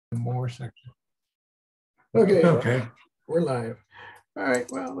more section. Okay, Okay. we're live. All right,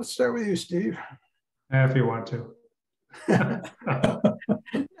 well, let's start with you, Steve. If you want to.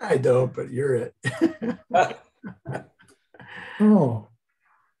 I don't, but you're it. Oh,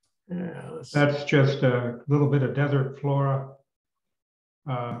 Yeah, That's just a little bit of desert flora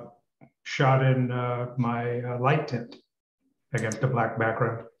shot in my light tint against a black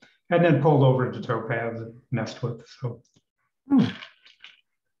background, and then pulled over to topaz and messed with. So,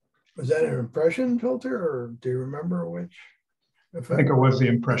 was that an impression filter, or do you remember which? I think it was the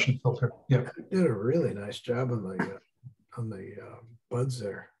impression filter. Yeah, It did a really nice job on the buds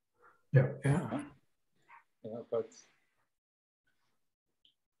there. yeah. yeah. But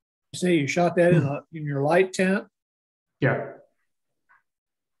You say you shot that in your light tent? Yeah.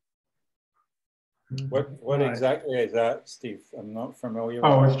 what Right. exactly is that, Steve? I'm not familiar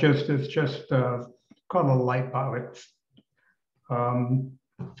Oh, with it's just called a light box.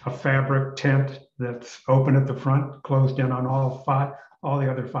 It's a fabric tent that's open at the front, closed in on all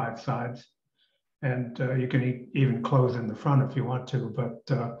the other five sides. And you can even close in the front if you want to, but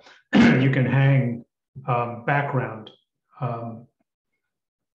you can hang background,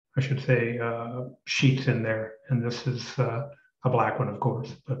 I should say, sheets in there. And this is a black one, of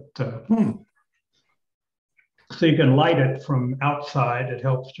course. But so you can light it from outside. It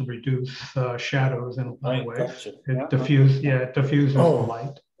helps to reduce shadows in a lot of Right, ways. gotcha. It Yeah, diffuses the Oh.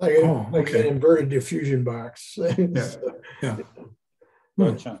 light. Like, like okay. an inverted diffusion box. Yeah. Yeah.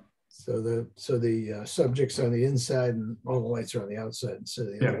 Gotcha. So the subject's on the inside and all the lights are on the outside instead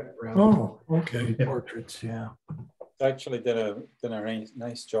of the other way around. Oh, okay. Yeah. Portraits, yeah. Actually did a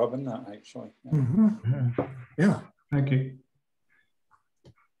nice job in that, actually. Yeah. Mm-hmm. Yeah. Thank you.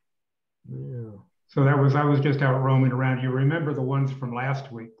 Yeah. So I was just out roaming around. You remember the ones from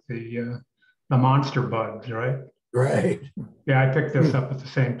last week, the monster buds, right? Right. Yeah, I picked this up at the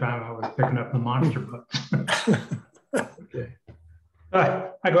same time I was picking up the monster buds. Okay.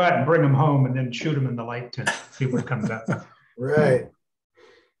 I go out and bring them home and then shoot them in the light tent, see what comes out. Right.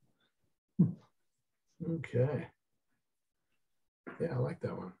 Okay. Yeah, I like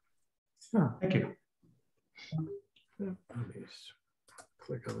that one. Thank you. Let me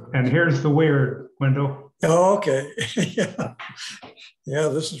click on that. And here's the weird, Wendell. Oh, okay. Yeah. Yeah,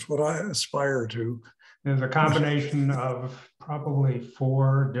 this is what I aspire to. There's a combination of probably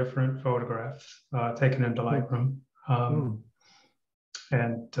 4 different photographs taken into Lightroom.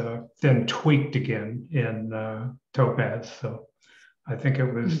 And then tweaked again in Topaz. So I think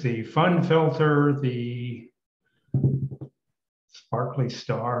it was the Fun filter, the Sparkly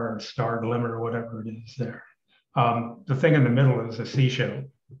Star or Star Glimmer, or whatever it is there. The thing in the middle is a seashell.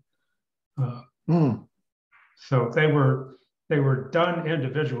 So they were done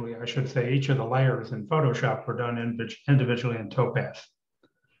individually, I should say. Each of the layers in Photoshop were done individually in Topaz.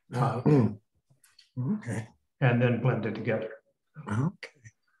 Okay. And then blended together. Okay.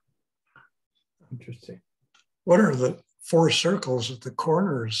 Interesting. What are the 4 circles at the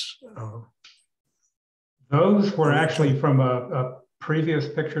corners? Those were actually from a previous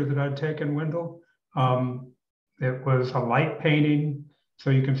picture that I'd taken, Wendell. It was a light painting. So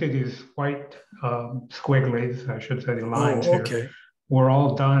you can see these white squigglies, I should say the lines here, were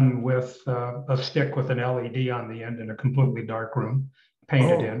all done with a stick with an LED on the end in a completely dark room,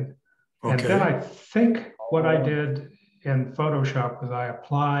 painted in. And then I think what I did in Photoshop was I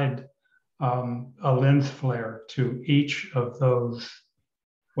applied a lens flare to each of those,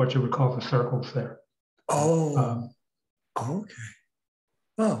 what you would call the circles there. Okay.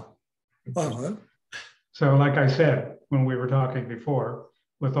 Oh, well, so like I said, when we were talking before,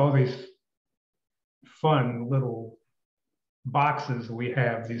 with all these fun little boxes we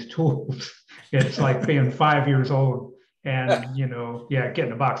have, these tools, it's like being 5 years old and,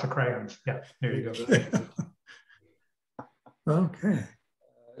 getting a box of crayons. Yeah, there you go. okay.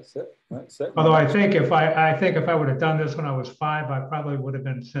 That's it. Although I think if I would have done this when I was 5, I probably would have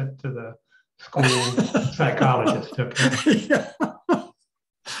been sent to the school psychologist. Okay. Yeah.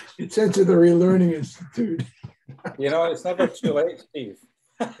 It's sent to the Relearning Institute. It's never too late, Steve.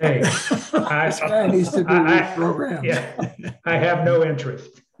 Hey, This guy needs to be reprogrammed. Yeah, I have no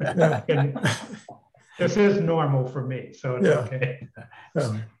interest. This is normal for me, so it's okay.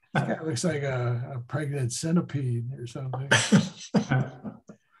 Yeah. This guy looks like a pregnant centipede or something.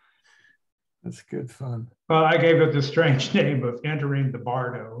 That's good fun. Well, I gave it the strange name of Entering the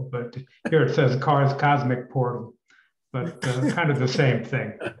Bardo, but here it says Cosmic Portal, but kind of the same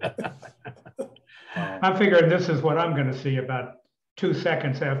thing. I'm figuring this is what I'm going to see about 2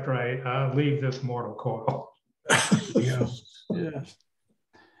 seconds after I leave this mortal coil. Yeah. Yes.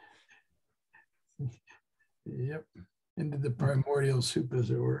 Yep. into the primordial soup, as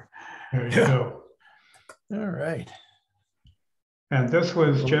it were. There you go. All right. And this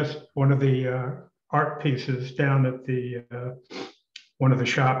was just one of the art pieces down at the one of the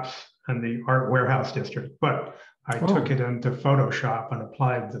shops in the art warehouse district. But I took it into Photoshop and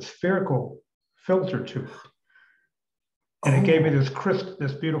applied the spherical filter to it. And it gave me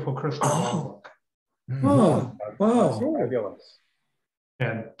this beautiful crystal ball look. Oh, wow. Fabulous.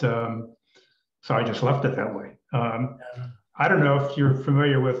 And so I just left it that way. I don't know if you're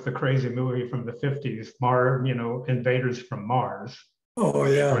familiar with the crazy movie from the 50s, Invaders from Mars, Oh,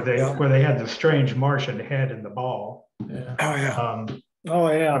 yeah. where they had the strange Martian head in the ball. Yeah. Oh, yeah.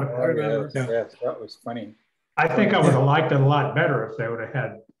 Oh, yeah, I Oh, remember. yes, yes, that was funny. I think I would have liked it a lot better if they would have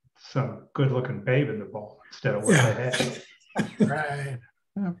had some good-looking babe in the ball instead of what they had. Right.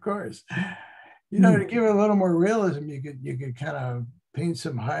 Of course. To give it a little more realism, you could kind of paint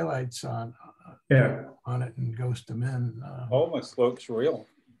some highlights on Yeah. on it and ghost them in. Almost looks real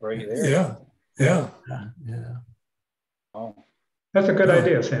right there. Yeah, yeah. Yeah. Oh, That's a good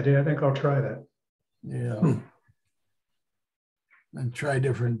idea, Sandy. I think I'll try that. Yeah. And try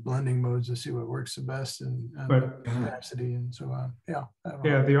different blending modes to see what works the best and But- capacity and so on. Yeah.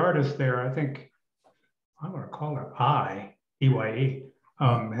 Yeah, the artist there, I think, I want to call her EYE,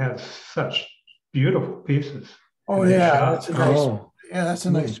 has such beautiful pieces. Oh yeah, that's a nice. Oh, Yeah, that's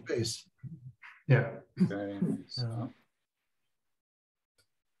a nice space. Yeah. very nice. Yeah.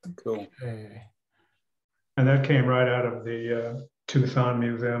 Cool. Okay. And that came right out of the Tucson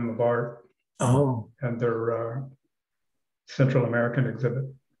Museum of Art oh. and their Central American exhibit.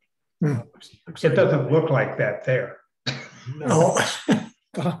 Looks It like- doesn't look like that there. No.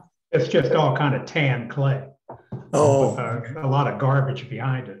 Oh, It's just all kind of tan clay. oh, A lot of garbage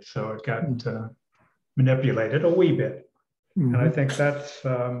behind it. So it got manipulated a wee bit. And I think that's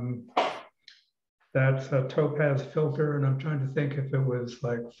a topaz filter. And I'm trying to think if it was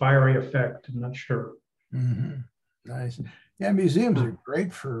like fiery effect. I'm not sure. Mhm. Nice. Yeah, museums are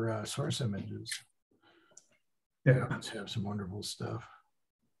great for source images. Yeah. Let's have some wonderful stuff.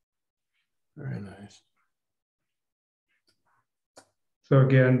 Very nice. So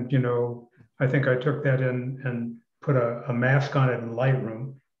again, I think I took that in and put a mask on it in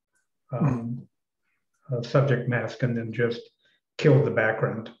Lightroom, a subject mask, and then just killed the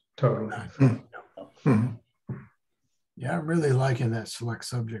background totally. Mhm. Yeah, I'm really liking that select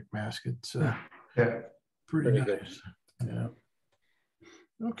subject mask. It's Yeah. pretty Pretty good. nice. Yeah.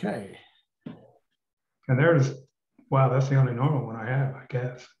 Okay. And wow, that's the only normal one I have, I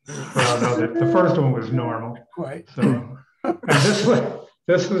guess. Well, no, the first one was normal. Quite. So, and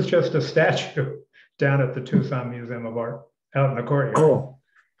this was just a statue down at the Tucson Museum of Art out in the courtyard. Oh,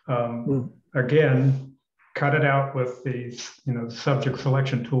 Again, cut it out with the subject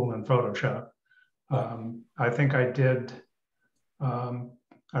selection tool in Photoshop. I think I did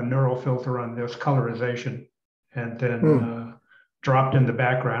a neural filter on this colorization and then dropped in the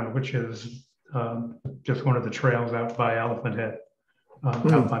background, which is just one of the trails out by Elephant Head,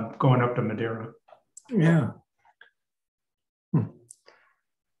 out by going up to Madeira. yeah.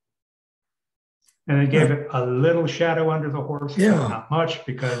 And it gave it a little shadow under the horse, but Yeah. not much,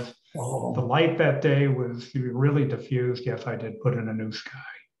 because the Oh, light that day was really diffused. Yes, I did put in a new sky.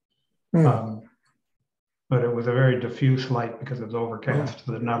 But it was a very diffuse light because it was overcast,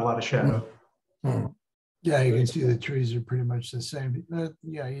 so there's not a lot of shadow. Yeah, you can see the trees are pretty much the same.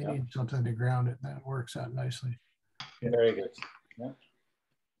 Yeah, you need something to ground it. That works out nicely. Very good.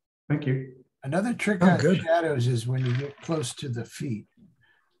 Thank you. Another trick Oh, on good. shadows is when you get close to the feet,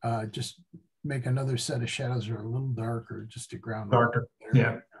 just make another set of shadows that are a little darker, just to ground it Darker. there.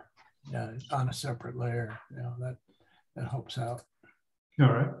 Yeah. Yeah, on a separate layer. That helps out.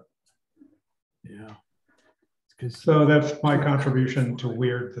 All right. Yeah. 'Cause- So that's my contribution to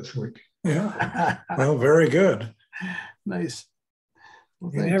weird this week. yeah. Well, very good. Nice.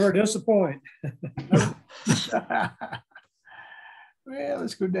 Well, You thanks. never disappoint. Well,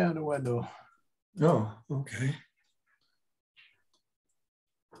 let's go down to Wendell. Oh, okay.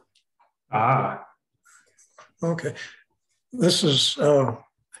 Okay. This is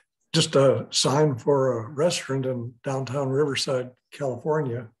just a sign for a restaurant in downtown Riverside,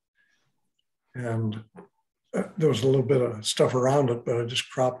 California. And there was a little bit of stuff around it, but I just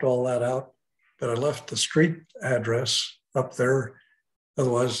cropped all that out. But I left the street address up there.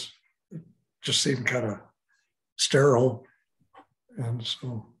 Otherwise, it just seemed kind of sterile. And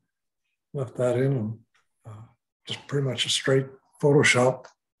so left that in and just pretty much a straight Photoshop.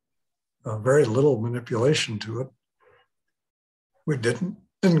 Very little manipulation to it. We didn't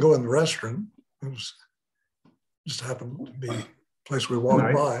go in the restaurant. It was just happened to be a place we walked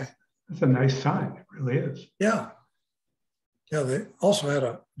Nice. by. It's a nice sign. It really is. Yeah, Yeah, they also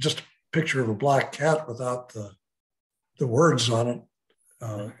had just a picture of a black cat without the words on it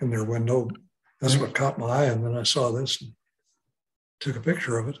in their window. That's what caught my eye. And then I saw this and took a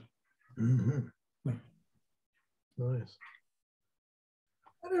picture of it. Mm-hmm. Nice.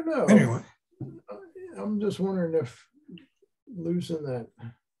 I don't know. Anyway, I'm just wondering if losing that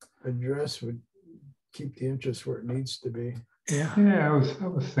address would keep the interest where it needs to be. yeah. Yeah, I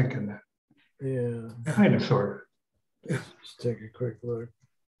was thinking that. Yeah. Kind of, sort of. Let's just take a quick look.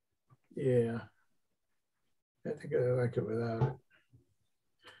 Yeah. I think I like it without it.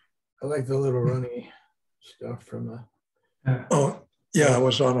 I like the little runny stuff from the, Yeah. Oh, yeah, I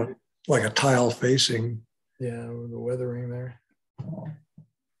was on like a tile facing. yeah, with the weathering there.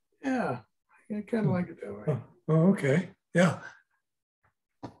 Yeah, I kind of like it that way. Oh, okay. Yeah.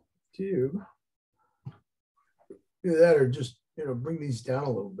 Too. Either that or just, bring these down a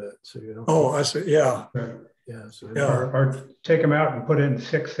little bit so you don't. Oh, I see. Yeah. Yeah. So Yeah. Or take them out and put in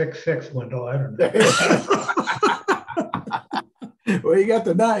 666 window. I don't know. Well, you got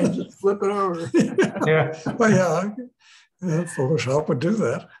the 9, just flip it over. Yeah. Well, yeah, Photoshop would do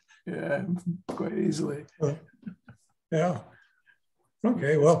that. Yeah, quite easily. Yeah.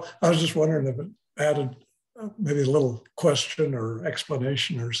 Okay. Well, I was just wondering if it added maybe a little question or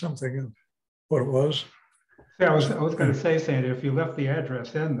explanation or something of what it was. Yeah, I was going to say, Sandy, if you left the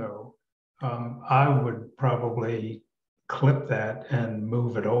address in, though, I would probably clip that and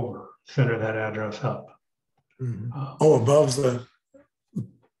move it over, center that address up. Mhm. Oh, above the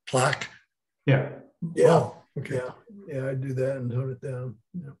plaque. Yeah. Yeah. Oh, okay. Yeah, I'd do that and tone it down.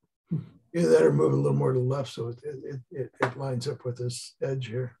 Yeah. Either that or move it a little more to the left so it lines up with this edge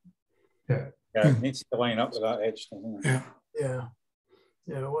here. Yeah. Yeah, it needs to line up with that edge, doesn't it? Yeah. Yeah.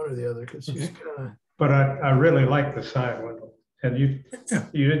 Yeah, one or the other, because she's kind of. But I really like the side window. And you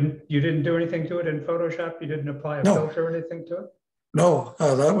didn't do anything to it in Photoshop? You didn't apply a filter or anything to it? No,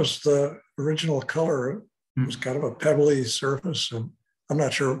 that was the original color. It was kind of a pebbly surface, and I'm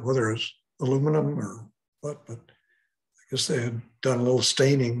not sure whether it's aluminum or what, but I guess they had done a little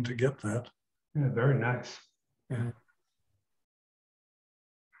staining to get that. Yeah, very nice. Yeah.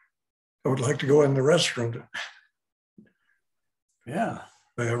 I would like to go in the restaurant if Yeah.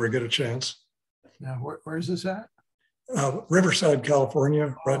 I ever get a chance. Now, where's this at? Riverside,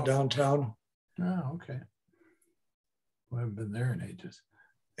 California, right downtown. Oh, okay. I haven't been there in ages.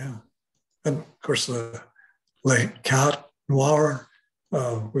 Yeah. And of course, the late Cat Noir.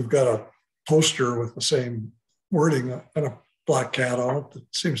 We've got a poster with the same wording and a black cat on it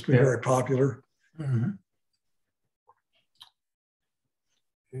that seems to be very popular. Mm-hmm.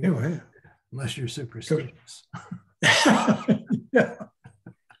 Anyway. Unless you're superstitious. Yeah.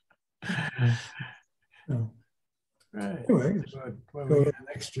 Right. Anyway, What we got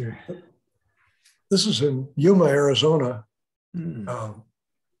next year? this is in Yuma, Arizona.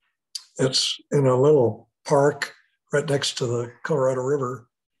 It's in a little park right next to the Colorado River,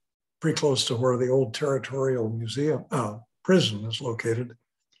 pretty close to where the old Territorial Museum prison is located.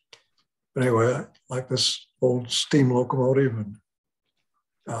 But anyway, I like this old steam locomotive, and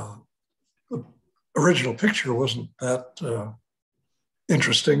the original picture wasn't that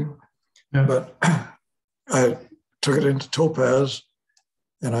interesting, but I took it into Topaz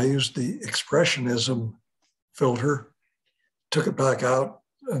and I used the Expressionism filter, took it back out,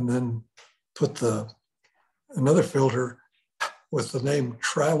 and then put another filter with the name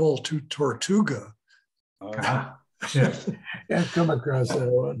Travel to Tortuga. Yes. I've come across that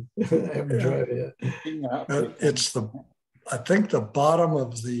one. I haven't tried it yet. It's I think the bottom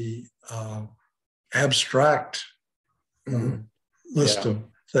of the abstract list of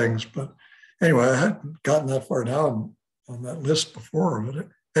things. But anyway, I hadn't gotten that far down on that list before. But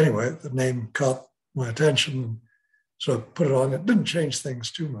anyway, the name caught my attention. So I put it on. It didn't change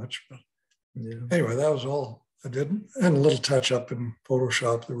things too much. But anyway, that was all I did. And a little touch up in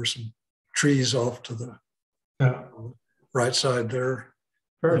Photoshop. There were some trees off to the right side there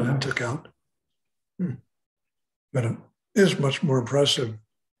that I took out. But it is much more impressive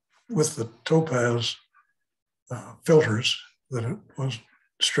with the Topaz filters than it was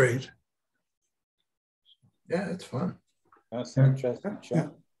straight. Yeah, it's fun. That's an interesting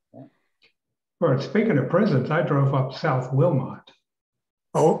shot. Well, speaking of prisons, I drove up South Wilmot.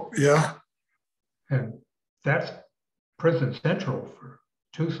 Oh, yeah. And that's prison central for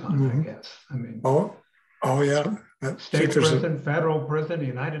Tucson, I guess. I mean, oh yeah. State prison, federal prison, the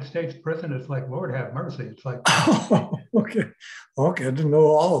United States prison. It's like, Lord have mercy. It's like, okay. I didn't know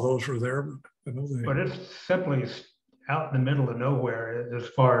all of those were there, but I know they. But it's simply out in the middle of nowhere as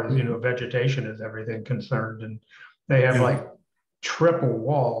far as, vegetation is everything concerned. And they have like triple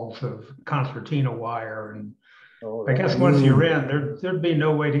walls of concertina wire and Oh, I guess right. once you're in, there'd be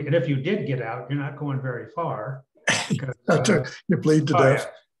no way to, and if you did get out, you're not going very far. Because, You bleed to oh, death.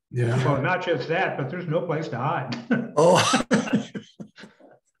 yeah. Yeah. Well, not just that, but there's no place to hide. Oh.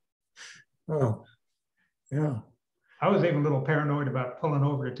 Oh, yeah. I was even a little paranoid about pulling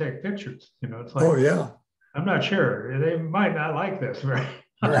over to take pictures. You know, it's like, Oh, yeah. I'm not sure. They might not like this, right?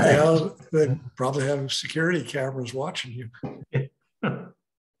 Right. Yeah, they probably have security cameras watching you. Okay.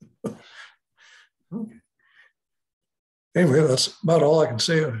 Anyway, that's about all I can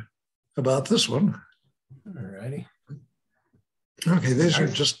say about this one. All righty. Okay, these are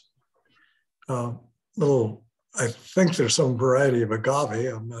Nice. just little, I think there's some variety of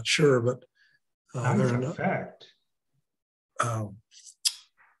agave. I'm not sure, but Nice they're in effect. a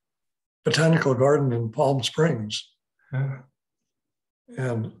botanical garden in Palm Springs Yeah.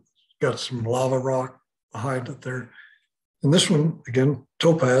 and got some lava rock behind it there. And this one, again,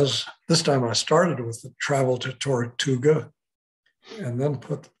 topaz. This time I started with the Travel to Tortuga and then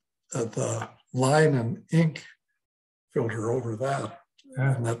put the line and ink filter over that.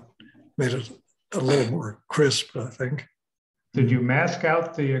 Yeah. And that made it a little more crisp, I think. Did you mask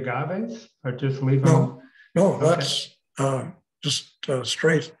out the agaves or just leave them? No, no, Okay. that's just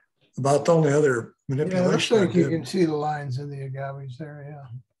straight. About the only other Yeah, it looks manipulation I like you did. can see the lines in the agaves there. Yeah.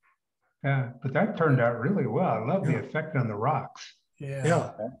 Yeah, but that turned out really well. I love the Yeah. effect on the rocks. Yeah.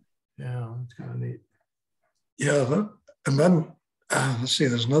 Yeah, Yeah. It's kind of neat. yeah. And then let's see,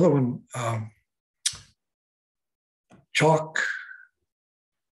 there's another one, chalk,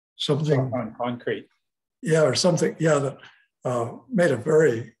 something, On concrete. yeah, or something, yeah, that made a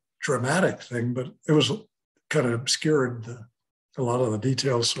very dramatic thing, but it was kind of obscured a lot of the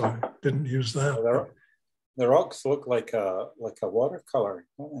details, so I didn't use that. The rocks look like a watercolor.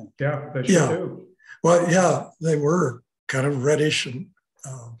 Don't Yeah, they Yeah. sure do. Well, yeah, they were kind of reddish and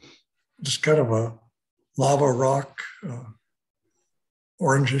just kind of a lava rock,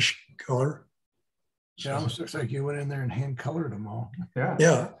 orangish color. It almost looks like you went in there and hand colored them all. Yeah.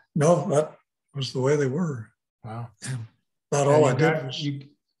 Yeah, no, that was the way they were. Wow. About And all you I did got, was,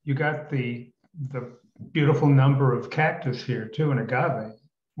 you got the beautiful number of cactus here too in agave.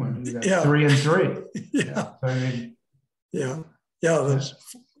 When you got Yeah. 3 and 3. yeah, I mean, yeah, there's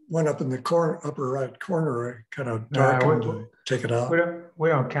one up in the upper right corner. I kind of Nah, darkened to take it out. we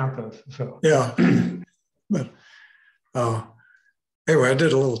don't count those. So Yeah, but anyway, I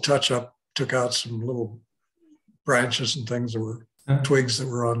did a little touch up, took out some little branches and things that were twigs that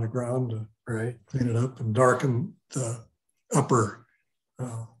were on the ground to Right. clean it up and darken the upper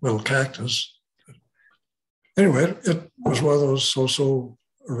little cactus. Anyway, it was one of those so-so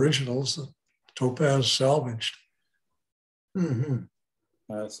originals that Topaz salvaged. Mm-hmm.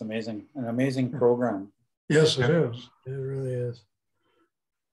 That's amazing. An amazing program. Yes, it is. It really is.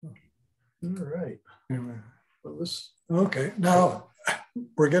 All right. Anyway, Well, this. okay, now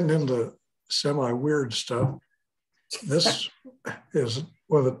we're getting into semi-weird stuff. This is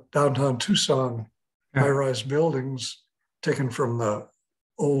one of the downtown Tucson high-rise buildings taken from the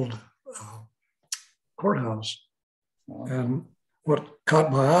old courthouse. And what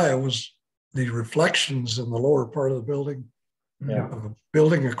caught my eye was the reflections in the lower part of the building, Yeah. of a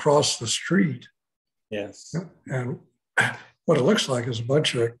building across the street. Yes. And what it looks like is a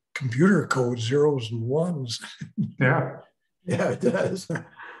bunch of computer code zeros and ones. yeah. Yeah, it does.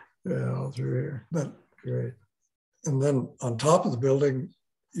 Yeah, all through here. But, Great. and then on top of the building,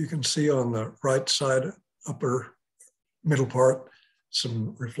 you can see on the right side, upper middle part,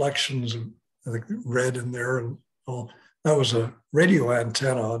 some reflections of, I think, red in there and all. That was a radio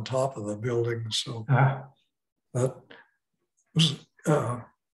antenna on top of the building. So that was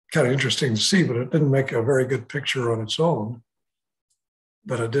kind of interesting to see, but it didn't make a very good picture on its own.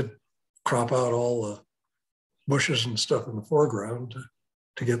 But I did crop out all the bushes and stuff in the foreground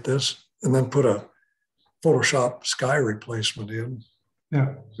to get this, and then put a Photoshop sky replacement in.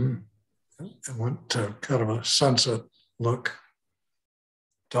 Yeah. And went to kind of a sunset look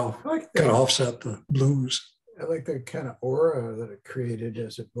to kind of offset the blues. I like the kind of aura that it created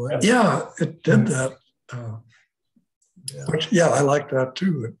as it blended. Yeah, it did that. Yeah. Which, yeah, I like that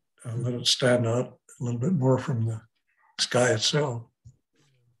too. It let it stand out a little bit more from the sky itself.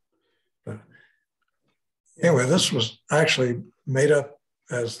 But anyway, this was actually made up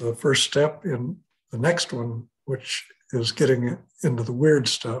as the first step in the next one, which is getting into the weird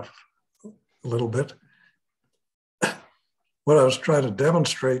stuff a little bit. What I was trying to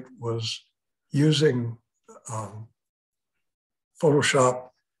demonstrate was using Photoshop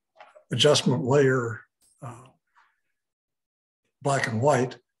adjustment layer, black and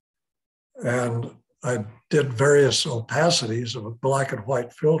white, and I did various opacities of a black and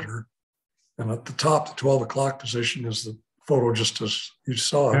white filter And at the top, the 12 o'clock position is the photo just as you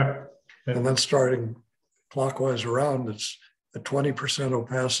saw it. Yeah. And then starting clockwise around, it's a 20%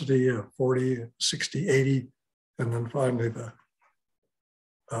 opacity, a 40, 60, 80. And then finally the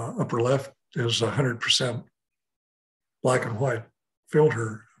upper left is 100% black and white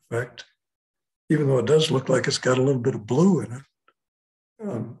filter effect, even though it does look like it's got a little bit of blue in it.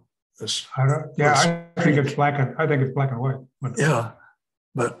 I think it's black and white. Yeah,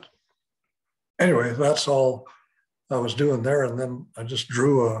 but anyway, that's all I was doing there. And then I just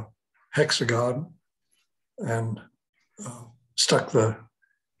drew a hexagon and stuck the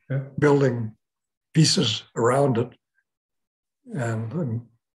building pieces around it and then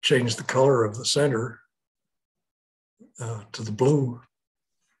changed the color of the center to the blue.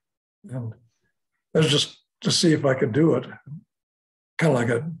 And that was just to see if I could do it. Kind of like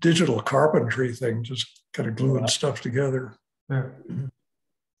a digital carpentry thing, just kind of gluing stuff together. Yeah.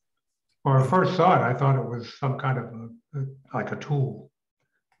 When I first saw it, I thought it was some kind of like a tool.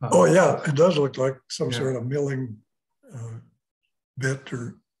 Oh yeah, it does look like some sort of milling bit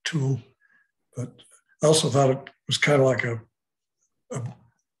or tool. But I also thought it was kind of like a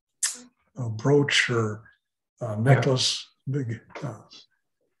brooch or a necklace, big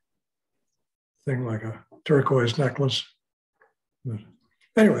thing like a turquoise necklace. But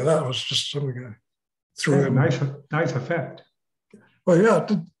anyway, that was just something I threw in. Nice effect. Well, yeah, it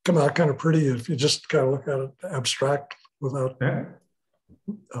did come out kind of pretty if you just kind of look at it abstract without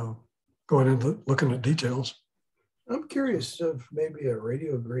going into looking at details. I'm curious of maybe a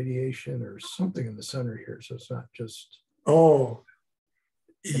radio radiation or something in the center here, so it's not just. Oh,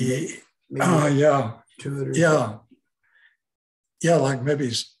 yeah. Yeah. Yeah, like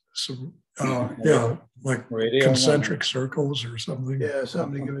maybe some, like radio concentric circles or something. Yeah,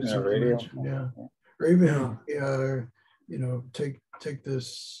 something to give it some dimension. Yeah. Or even, take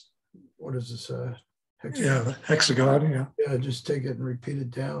this, what is this? Hexagon? Yeah, the hexagon, yeah. Yeah, just take it and repeat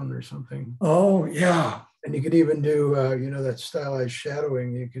it down or something. Oh, yeah. And you could even do, that stylized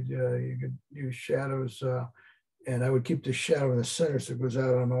shadowing. You could use shadows, and I would keep the shadow in the center so it goes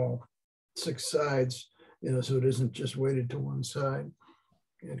out on all 6 sides, so it isn't just weighted to one side.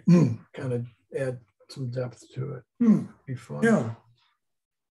 And kind of add some depth to it. Be fun. Yeah.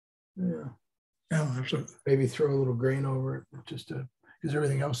 Yeah. Yeah. Maybe throw a little grain over it, just because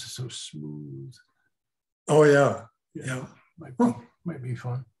everything else is so smooth. Oh yeah. Yeah. Might be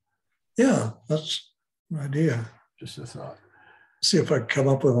fun. Yeah, that's an idea. Just a thought. See if I can come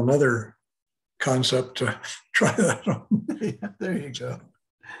up with another concept to try that on. Yeah, there you go.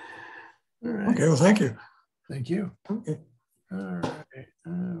 All right. Okay, well, thank you. Thank you. Okay. All right.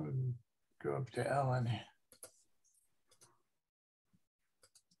 I'll go up to Ellen.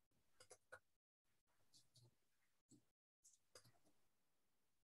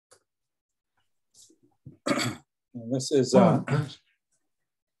 This is a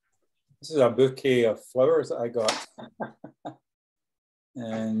bouquet of flowers that I got,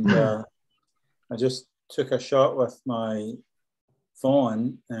 and I just took a shot with my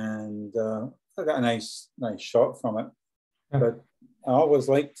phone, and I got a nice shot from it. Yeah. But I always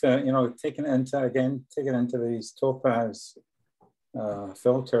like to, taking it into these topaz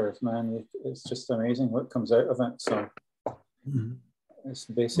filters, man. It's just amazing what comes out of it. So it's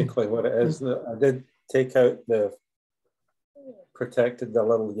basically what it is. I did take out protected the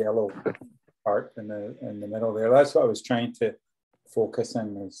little yellow part in the middle there. That's what I was trying to focus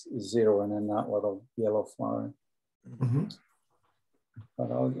in, is zeroing in that little yellow flower. Mm-hmm.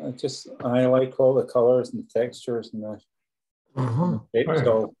 But I like all the colors and the textures and the shapes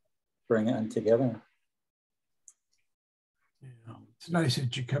all bring it in together. Yeah, it's nice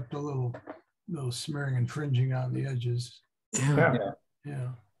that you kept a little smearing and fringing on the edges. Yeah.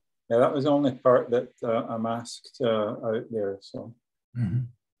 Yeah, that was the only part that I masked out there. So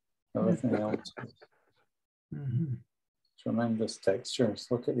everything else is tremendous textures.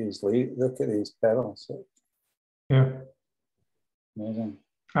 Look at these leaves. Look at these petals. Yeah, amazing.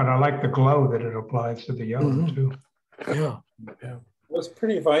 And I like the glow that it applies to the yellow too. Yeah. It's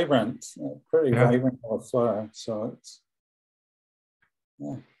pretty vibrant. Vibrant flower. So it's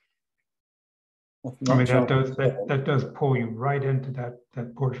I mean, that does pull you right into that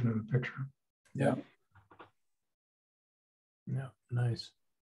portion of the picture. Yeah. Yeah, nice.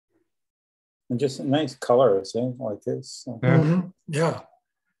 And just nice colors, like this. So. Yeah.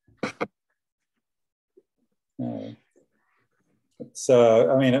 It's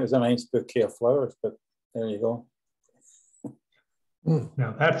it was a nice bouquet of flowers, but there you go.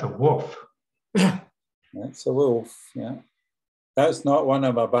 Now that's a wolf. That's a wolf, yeah. That's not one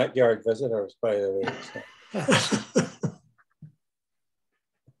of my backyard visitors, by the way. So.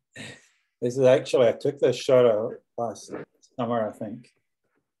 This is actually, I took this shot out last summer, I think,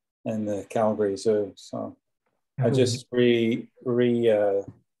 in the Calgary Zoo. So I just did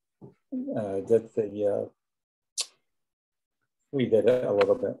the redid it a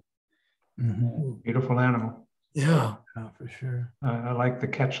little bit. Mm-hmm. Beautiful animal. Yeah. For sure. I like the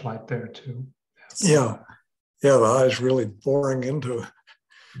catch light there too. Yeah. Yeah. The eyes really boring into it.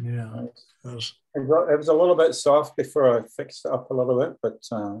 Yeah. It was a little bit soft before I fixed it up a little bit, but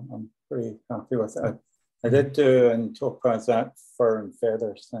I'm pretty happy with it. I did do in Topaz that fur and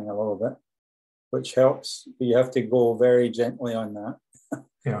feathers thing a little bit, which helps. But you have to go very gently on that.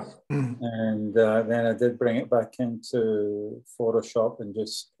 Yeah. And then I did bring it back into Photoshop and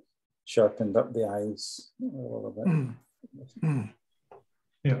just sharpened up the eyes a little bit.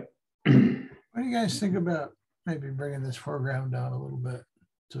 Yeah. What do you guys think about maybe bringing this foreground down a little bit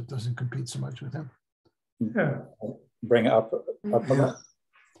so it doesn't compete so much with him? Yeah. Bring it up a bit.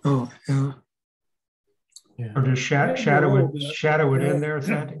 Oh, yeah. Yeah. Or just shadow it in there,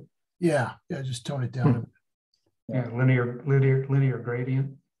 Sandy? Yeah. Just tone it down. Yeah, linear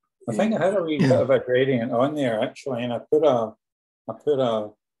gradient. I think I had a wee bit of a gradient on there actually, and I put a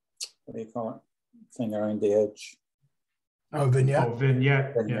what do you call it, thing around the edge. Oh, vignette. Oh,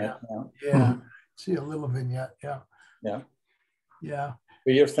 vignette. Yeah. See a little vignette. Yeah.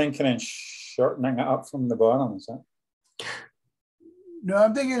 But you're thinking of shortening it up from the bottom, is that? No,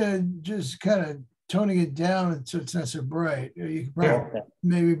 I'm thinking of just kind of toning it down so it's not so bright. You could probably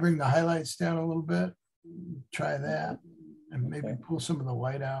maybe bring the highlights down a little bit. Try that, and maybe pull some of the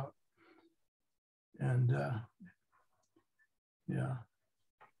white out. And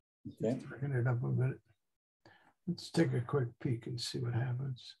bring it up a bit. Let's take a quick peek and see what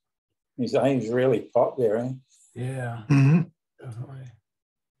happens. His eyes really pop there, eh? Yeah, definitely.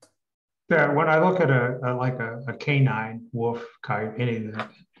 Yeah, when I look at a canine, wolf, coyote, anything,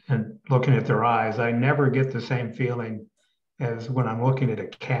 and looking at their eyes, I never get the same feeling as when I'm looking at a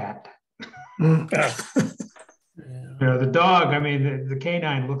cat. You know, the dog, I mean, the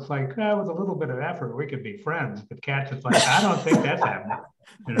canine looks like, with a little bit of effort, we could be friends. But cats, it's like, I don't think that's happening.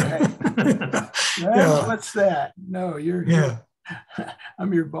 You know? What's that? No, you're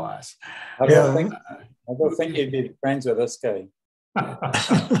I'm your boss. I don't think you'd be friends with this guy.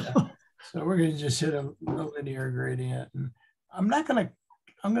 So we're going to just hit a linear gradient. And I'm going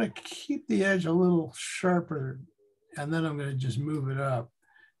to keep the edge a little sharper, and then I'm going to just move it up.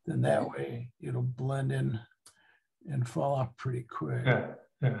 Then that way it'll blend in and fall off pretty quick.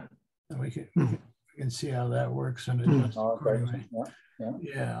 And we can see how that works and adjust accordingly.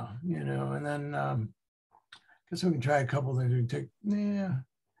 You know, and then I guess we can try a couple things. We can take,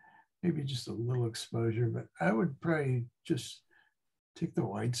 maybe just a little exposure, but I would probably just take the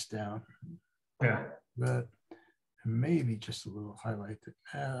whites down. But maybe just a little highlight.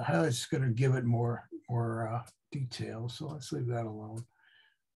 Highlight's is going to give it more detail, so let's leave that alone.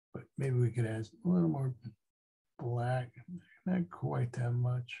 But maybe we could add a little more black, not quite that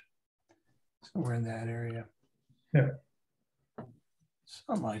much. Somewhere in that area.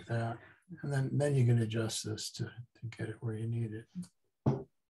 Something like that. And then you can adjust this to get it where you need it.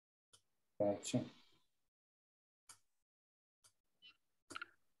 Gotcha.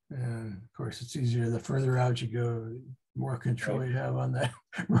 And of course, it's easier the further out you go, the more control you have on that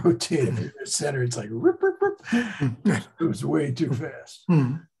rotating in the center. It's like rip, rip, rip. It was way too fast.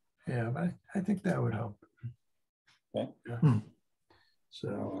 Yeah, but I think that would help.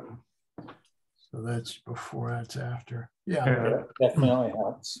 So that's before, that's after. Definitely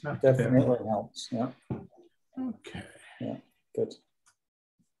helps. Definitely helps. Yeah. Okay. Yeah. Good.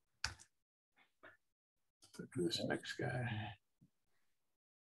 Look at this next guy.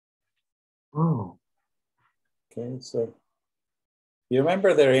 Oh. Okay, so you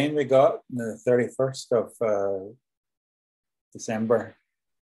remember the rain we got on the 31st of December?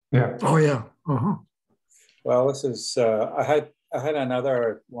 Oh yeah. Well, this is I had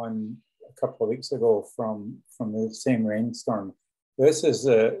another one a couple of weeks ago from the same rainstorm. This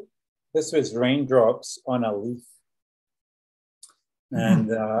was raindrops on a leaf, and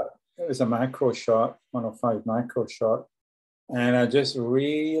it was a macro shot, 105 macro shot, and I just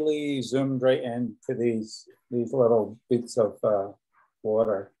really zoomed right into these little bits of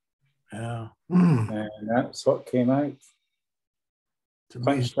water, and that's what came out.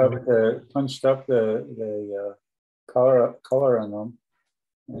 Punched up the color on them,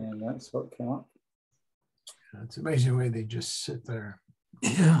 and that's what came up. It's amazing the way they just sit there,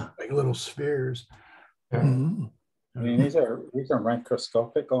 like little spheres. I mean, these are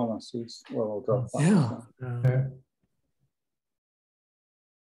microscopic almost. These little droplets.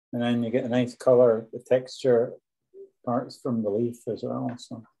 And then you get a nice color, the texture parts from the leaf as well.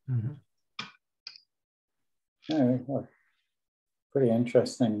 So Yeah, pretty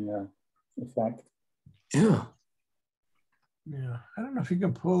interesting effect. Yeah. Yeah, I don't know if you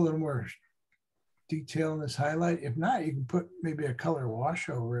can pull a little more detail in this highlight. If not, you can put maybe a color wash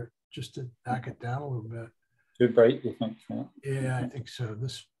over it just to knock it down a little bit. Too bright, you think? Yeah, I think so.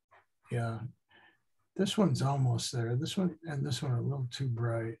 Yeah, this one's almost there. This one and this one are a little too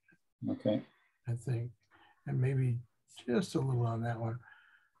bright. Okay. I think, and maybe just a little on that one.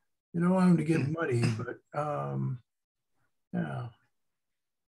 You don't want them to get muddy, but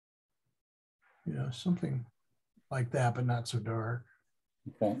yeah, something like that, but not so dark.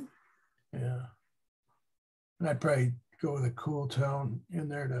 Okay. Yeah, and I'd probably go with a cool tone in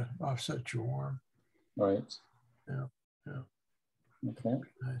there to offset your warm. Right. Yeah. Okay.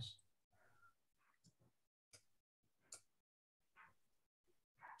 Nice.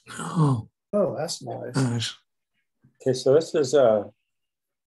 Oh, That's nice. nice. Okay, so this is a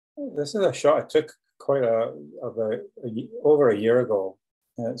shot I took quite over a year ago.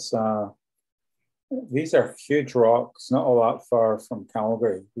 It's these are huge rocks, not all that far from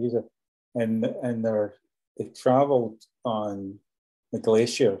Calgary. These are and they traveled on the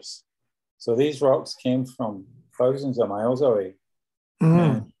glaciers. So these rocks came from thousands of miles away.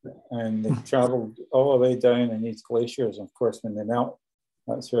 Mm. And they traveled all the way down in these glaciers. And of course, when they melt,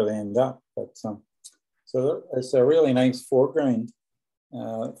 that's where they end up. But so it's a really nice foreground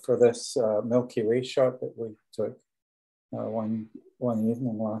for this Milky Way shot that we took one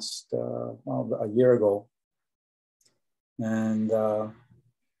evening a year ago. And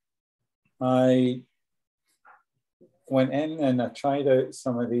I went in and I tried out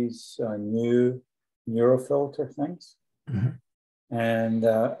some of these new NeuroFilter things. Mm-hmm. And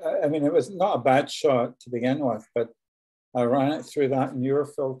I mean, it was not a bad shot to begin with, but I ran it through that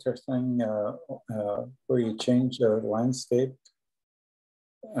NeuroFilter thing where you change the landscape.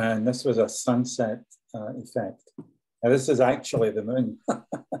 And this was a sunset effect. Now, this is actually the moon.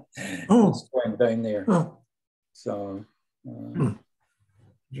 It's going down there. Oh. So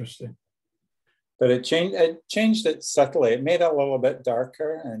Interesting. But it changed it subtly. It made it a little bit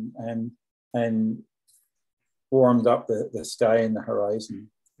darker and warmed up the sky and the horizon.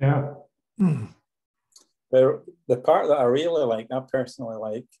 Yeah. The part that I really like, I personally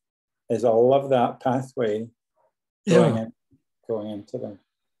like, is I love that pathway going into them.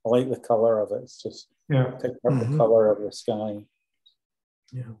 I like the color of it. It's just pick up the color of the sky.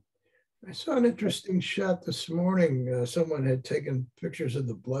 Yeah. I saw an interesting shot this morning. Someone had taken pictures of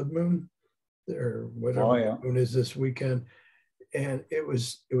the blood moon, or whatever moon is this weekend, and it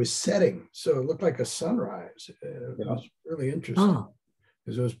was setting, so it looked like a sunrise. It was really interesting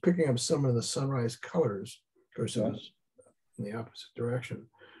because it was picking up some of the sunrise colors. Of course, it was in the opposite direction.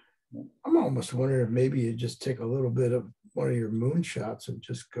 I'm almost wondering if maybe you just take a little bit of one of your moon shots and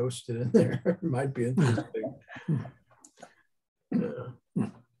just ghost it in there. It might be interesting.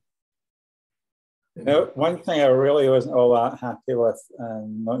 One thing I really wasn't all that happy with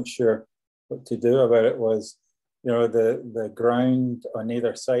and not sure what to do about it was, the ground on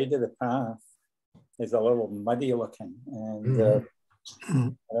either side of the path is a little muddy looking, and I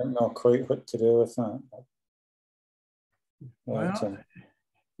don't know quite what to do with that. Well,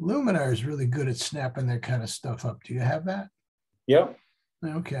 Luminar is really good at snapping that kind of stuff up. Do you have that? Yep.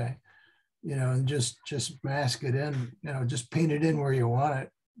 Okay. And just mask it in, just paint it in where you want it.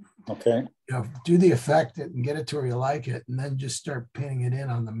 Okay. Do the effect and get it to where you like it, and then just start painting it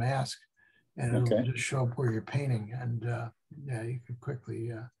in on the mask, and it'll just show up where you're painting. And you can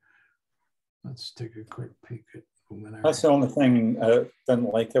quickly. Let's take a quick peek at Luminar. That's the only thing I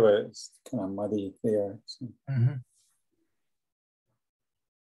didn't like about it. It's kind of muddy there. So.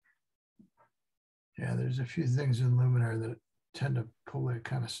 Yeah, there's a few things in Luminar that tend to pull that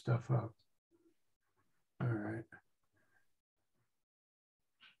kind of stuff up. All right.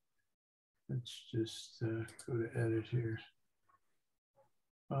 Let's just go to edit here.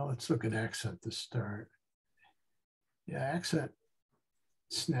 Well, let's look at accent to start. Yeah, accent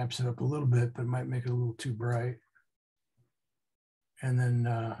snaps it up a little bit, but might make it a little too bright. And then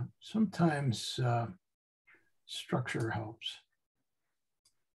sometimes structure helps.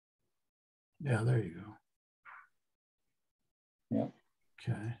 Yeah, there you go. Yeah.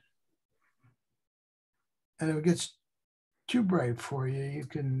 Okay. And if it gets too bright for you, you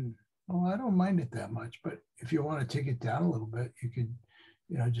can, I don't mind it that much, but if you want to take it down a little bit, you could,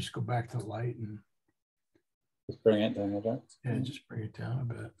 just go back to light and just bring it down a bit. Yeah, just bring it down a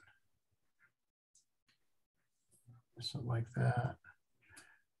bit. Something like that.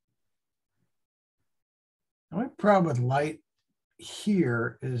 The only problem with light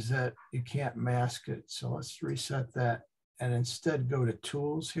here is that you can't mask it. So let's reset that and instead go to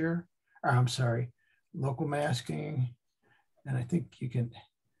tools here. Or, I'm sorry, local masking, and I think you can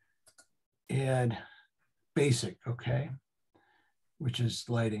add basic, okay, which is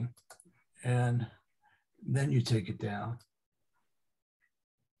lighting, and then you take it down.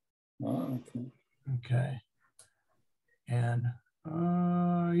 Oh, okay. Okay. And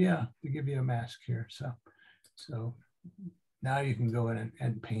yeah, they give you a mask here. So now you can go in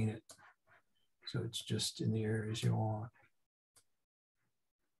and paint it. So it's just in the areas you want.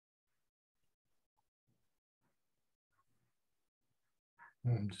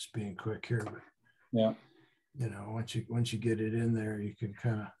 I'm just being quick here, but Yeah. you know, once you get it in there, you can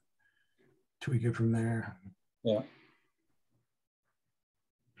kind of tweak it from there. Yeah.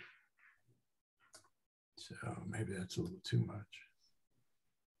 So maybe that's a little too much.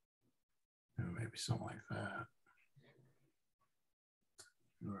 You know, maybe something like that.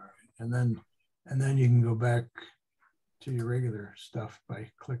 All right, and then you can go back to your regular stuff by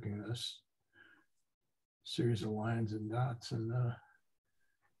clicking this series of lines and dots, and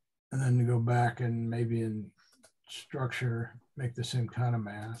then you go back and maybe in structure make the same kind of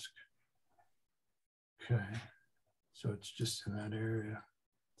mask. Okay, so it's just in that area.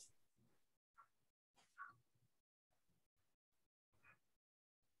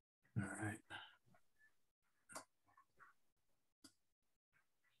 All right.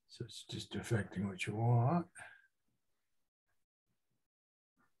 So it's just affecting what you want.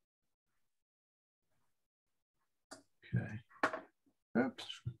 Okay. Oops.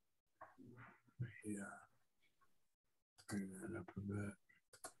 Yeah. Bring that up a bit.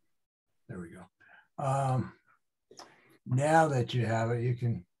 There we go. Now that you have it, you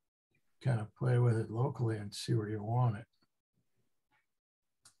can kind of play with it locally and see where you want it.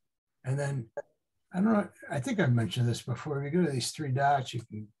 And then, I don't know, I think I've mentioned this before. If you go to these three dots, you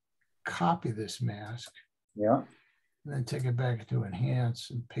can copy this mask. Yeah. And then take it back to enhance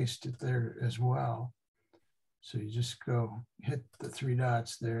and paste it there as well. So you just go hit the three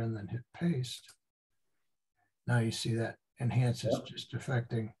dots there and then hit paste. Now you see that enhance is just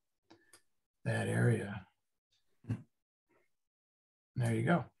affecting that area. There you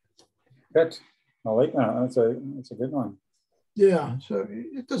go. Good. I like that. That's a good one. Yeah, so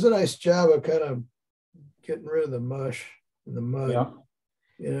it does a nice job of kind of getting rid of the mush and the mud. Yeah.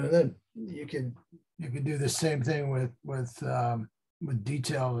 You know, and then you could do the same thing with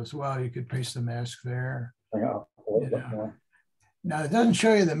detail as well. You could paste the mask there. Bring it up a little bit more. Now it doesn't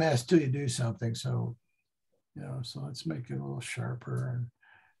show you the mask till you do something. So, you know, so let's make it a little sharper,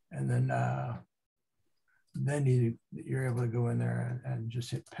 and then you're able to go in there and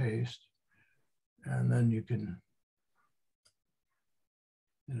just hit paste, and then you can,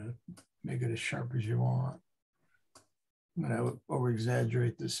 you know, make it as sharp as you want. I'm going to over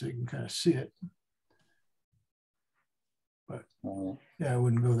exaggerate this so you can kind of see it. But yeah, I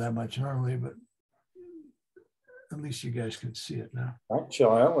wouldn't go that much normally, but at least you guys can see it now.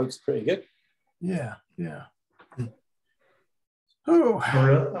 Actually, that looks pretty good. Yeah, yeah. Oh,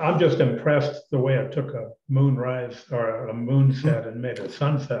 I'm just impressed the way I took a moonrise or a moonset and made a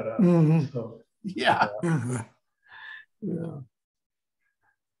sunset out of it. So yeah. Yeah.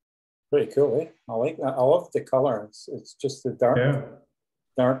 Pretty cool, eh? I like that. I love the color. It's just the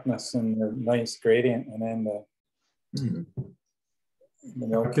darkness and the nice gradient, and then the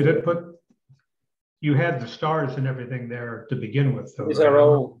milk. Did it put? You had the stars and everything there to begin with, though. These right? are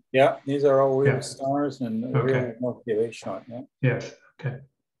all, yeah. These are all real Yeah. stars and real Milky Way shot. Yeah. Yes. Okay.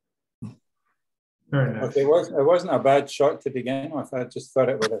 Very nice. Okay, it wasn't a bad shot to begin with. I just thought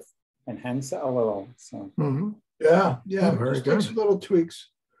it would have enhanced it a little. So. Yeah, very just good. make some little tweaks.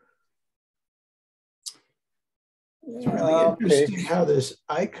 It's really interesting how this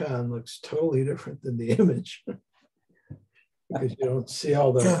icon looks totally different than the image because you don't see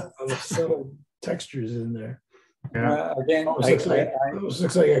all the subtle textures in there. Yeah. Again, almost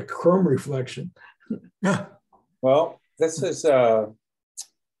looks like a chrome reflection. Well, this is a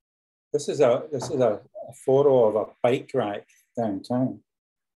photo of a bike rack downtown,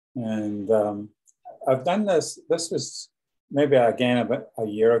 and I've done this. This was maybe again about a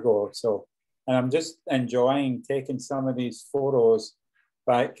year ago or so. And I'm just enjoying taking some of these photos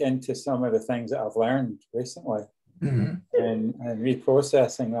back into some of the things that I've learned recently and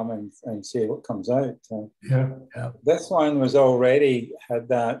reprocessing them and see what comes out. This one was already had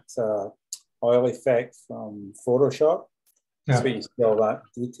that oil effect from Photoshop. So you still that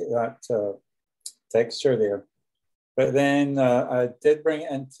detail, that texture there. But then I did bring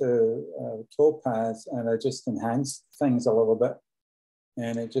it into Topaz and I just enhanced things a little bit.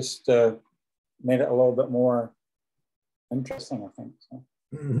 And it just made it a little bit more interesting, I think. So.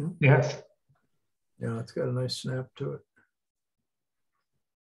 Yes. Yeah, it's got a nice snap to it.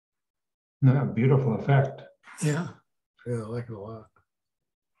 No, beautiful effect. Yeah. Yeah, I like it a lot.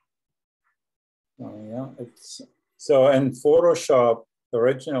 Oh, yeah, it's so in Photoshop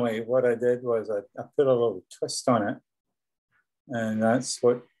originally what I did was I put a little twist on it, and that's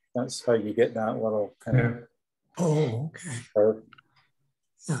how you get that little kind Yeah. of Oh, okay. curve.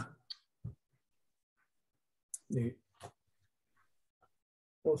 Yeah. Neat.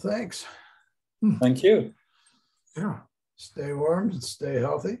 Well, thanks. Thank you. Yeah. Stay warm and stay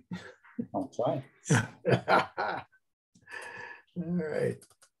healthy. I'll try. Yeah. All right.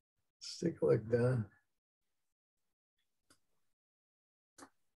 Let's take a look, Don.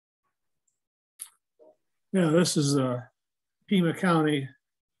 Yeah, this is a Pima County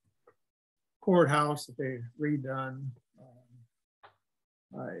courthouse that they redone.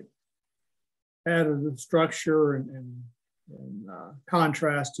 I added the structure and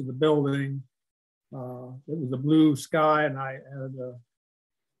contrast to the building. It was a blue sky, and I added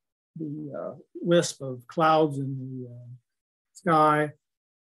the wisp of clouds in the sky.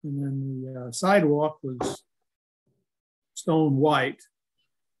 And then the sidewalk was stone white.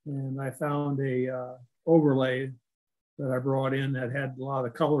 And I found a overlay that I brought in that had a lot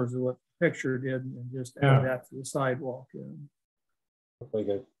of colors of what the picture did, and just added that to the sidewalk. Very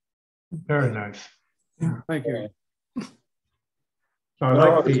good. Very nice. Yeah. Thank you. So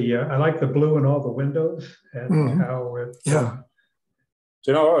I like the blue in all the windows and how it. Yeah.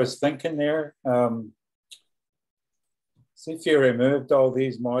 Do you know what I was thinking there? See if you removed all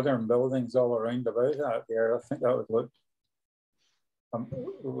these modern buildings all around about out there, I think that would look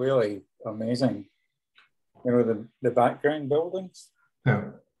really amazing. You know, the background buildings.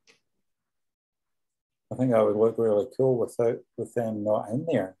 Yeah. I think that would look really cool with them not in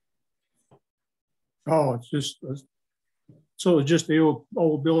there. Oh, it's just so it's just the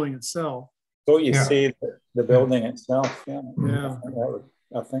old building itself. So you see the building itself, yeah. Yeah.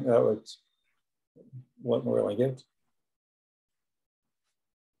 I think that would look really good.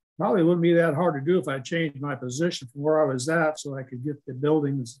 Probably wouldn't be that hard to do if I changed my position from where I was at, so I could get the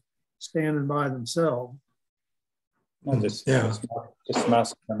buildings standing by themselves. No, just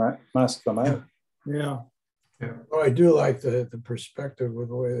mask them out. Yeah. Oh, I do like the perspective with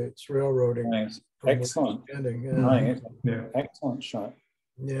the way it's railroading. Nice. Excellent. Nice. Yeah. Excellent shot.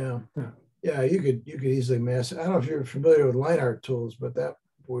 Yeah. Yeah, you could easily mask. I don't know if you're familiar with line art tools, but that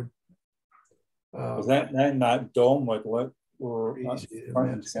would that dome would look easy to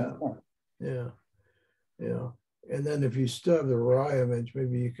mask out. Yeah. Yeah. And then if you still have the raw image,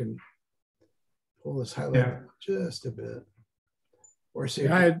 maybe you can pull this highlight just a bit. Or see,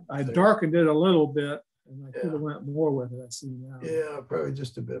 I darkened it a little bit, and I could have went more with it. I see now. Yeah, probably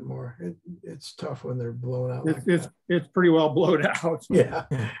just a bit more. It's tough when they're blown out. It's pretty well blown out. Yeah,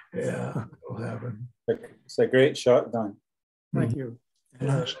 yeah, it'll happen. It's a great shot, Don. Thank you.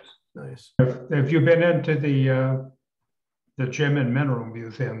 Nice, nice. Have you been into the Gem and Mineral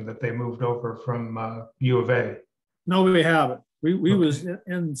Museum that they moved over from U of A? No, we haven't. We was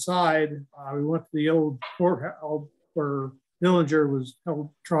inside. We went to the old courthouse where Dillinger was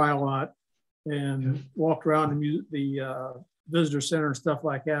held trial at, and walked around the visitor center and stuff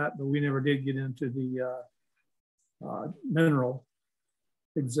like that, but we never did get into the mineral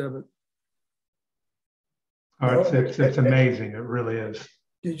exhibit. Oh, it's amazing. It really is.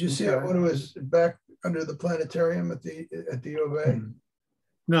 Did you see it when it was back under the planetarium at the U of A?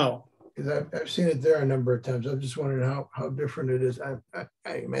 No. Because I've seen it there a number of times. I'm just wondering how different it is. I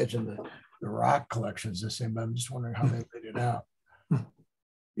imagine the rock collection is the same, but I'm just wondering how they laid it out.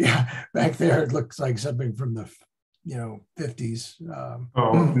 Yeah, back there it looks like something from the 50s.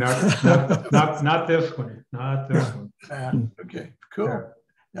 Oh, not this one. Not this one. Okay, cool.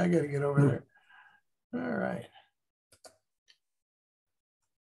 I got to get over there. All right.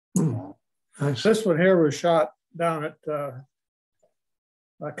 Nice. This one here was shot down at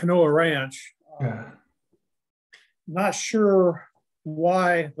Canoa Ranch. Not sure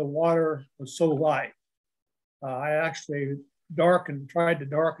why the water was so light. I actually tried to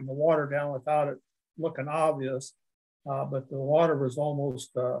darken the water down without it looking obvious, but the water was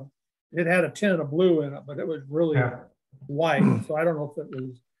almost, it had a tint of blue in it, but it was really white. So I don't know if it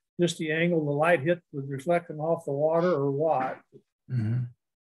was just the angle the light hit was reflecting off the water or what. Mm-hmm.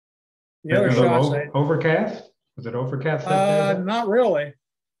 The other shots, overcast? Was it overcast? Not really.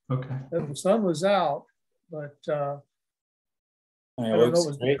 Okay. The sun was out, but I don't know, it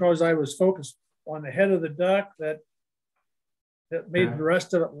was great. because I was focused on the head of the duck that made the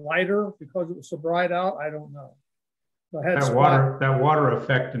rest of it lighter because it was so bright out. I don't know. That water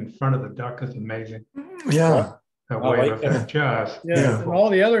effect in front of the duck is amazing. Yeah. That wave effect, just and all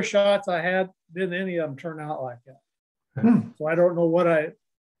the other shots I had, didn't any of them turn out like that. So I don't know what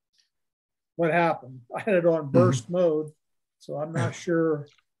what happened. I had it on burst mode, so I'm not sure.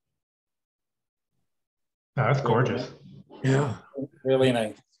 Oh, that's gorgeous. Yeah. Really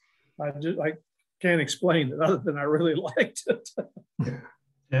nice. I can't explain it other than I really liked it.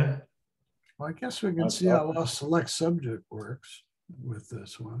 Yeah. Well, I guess we can see how well select subject works with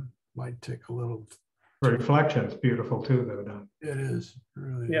this one. Might take a little. The reflection's beautiful too, though, Don. It is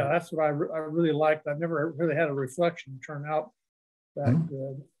really. Yeah, that's what I really liked. I've never really had a reflection turn out that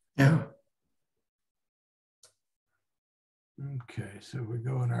good. Yeah. Okay, so we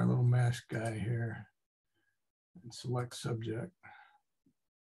go in our little mask guy here and select subject.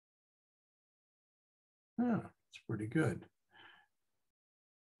 Oh, it's pretty good.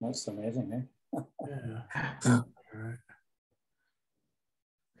 That's amazing, eh? Yeah. All right.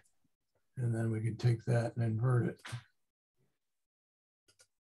 And then we can take that and invert it.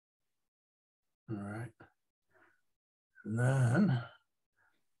 All right. And then I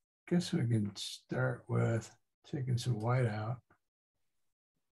guess we can start with taking some white out.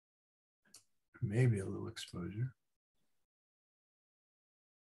 Maybe a little exposure.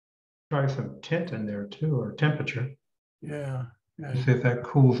 Try some tint in there too, or temperature. Yeah. Yeah. See if that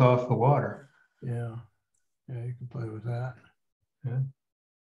cools off the water. Yeah. Yeah, you can play with that. Yeah.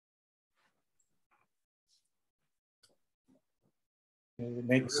 It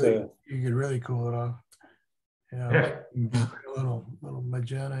makes You could really cool it off. Yeah. Put a little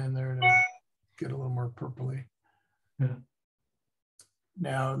magenta in there to get a little more purpley. Yeah.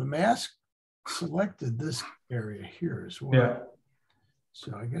 Now the mask selected this area here as well. Yeah.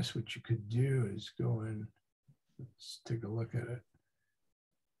 So I guess what you could do is go in, let's take a look at it,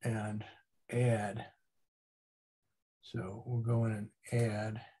 and add. So we'll go in and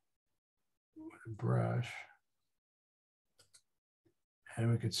add with a brush. And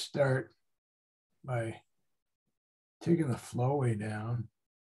we could start by taking the flow way down.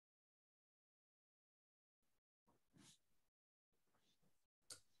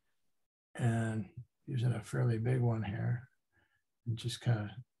 And using a fairly big one here, and just kind of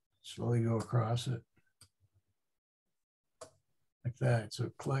slowly go across it. Like that. So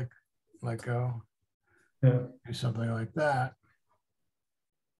click, let go. Yeah. Do something like that.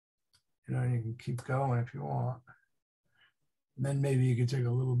 You know, and you can keep going if you want. And then maybe you could take a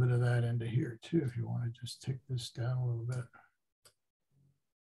little bit of that into here too, if you want to just take this down a little bit.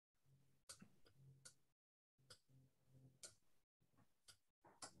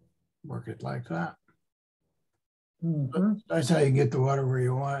 Work it like that. Mm-hmm. That's how you get the water where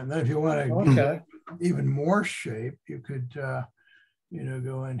you want. And then if you want to Okay. even more shape, you could, you know,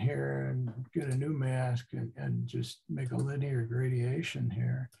 go in here and get a new mask and just make a linear gradation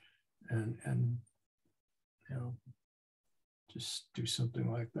here and you know, just do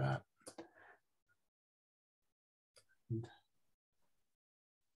something like that.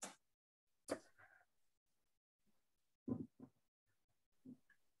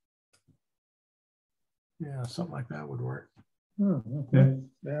 Yeah, something like that would work. Mm-hmm.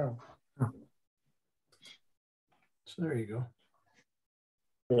 Yeah. So there you go.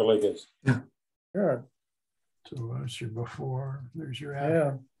 really good. Good. So that's your before, there's your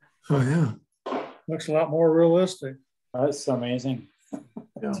after. Yeah. Oh, yeah. Looks a lot more realistic. That's amazing.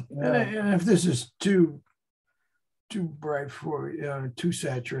 Yeah. Yeah. And if this is too bright for you, too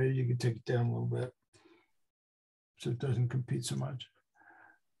saturated, you can take it down a little bit so it doesn't compete so much.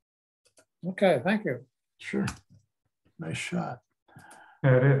 Okay, thank you. Sure. Nice shot.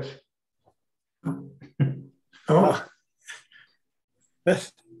 Yeah, it is. Oh,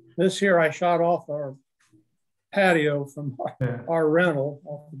 This here I shot off our patio from our rental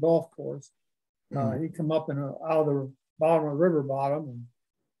off the golf course. He come up and out of the bottom of the river bottom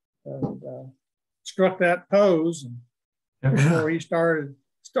and struck that pose, and before he started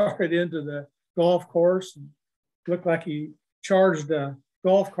into the golf course, and looked like he charged a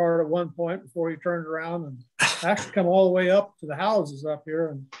golf cart at one point before he turned around and actually come all the way up to the houses up here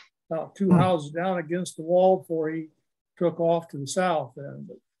and about two houses down against the wall before he took off to the south end.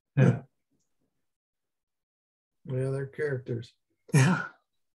 Yeah. Yeah, they're characters. yeah.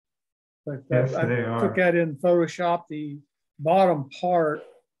 But Yes, I they are. took that in Photoshop. The bottom part,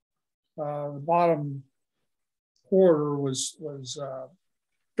 the bottom quarter was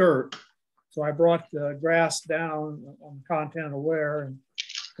dirt. So I brought the grass down on content aware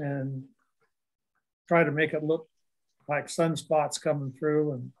and tried to make it look like sunspots coming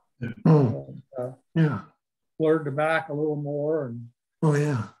through and Yeah. blurred the back a little more. And Oh,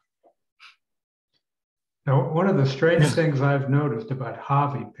 yeah. Now, one of the strange things I've noticed about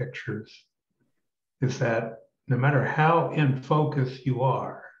Javi pictures is that no matter how in focus you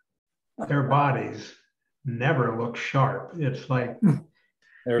are, their bodies never look sharp. It's like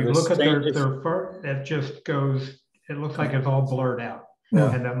You look at their fur, it just goes, it looks like it's all blurred out.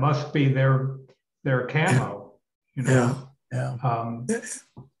 Yeah. And that must be their camo, you know. Yeah.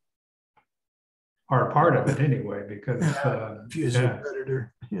 Or a part of it anyway, because Fusing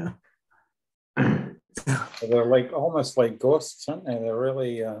predator. Yeah. They're like almost like ghosts, aren't they? They're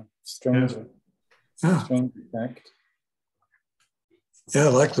really strange. Strange effect. Yeah,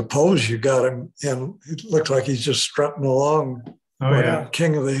 like the pose you got him in. It looked like he's just strutting along. Oh, yeah.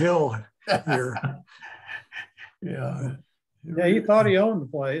 King of the Hill here. Yeah. Yeah, he thought he owned the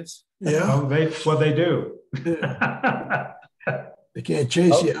place. Yeah. Oh, they do. They can't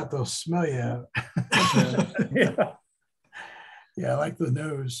chase you out, they'll smell you out. Yeah. Yeah, I like the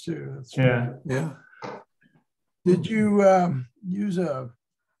nose too. That's Yeah. Did you use a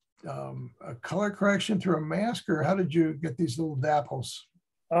color correction through a mask, or how did you get these little dapples?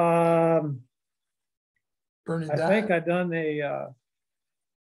 I Burning down? think I done a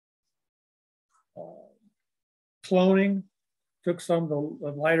cloning, took some of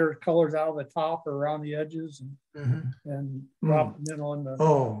the lighter colors out of the top or around the edges and dropped them in on the.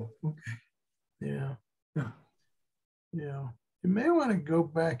 Oh, okay. Yeah. Yeah. You may want to go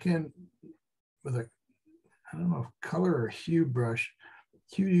back in with a, I don't know, color or hue brush.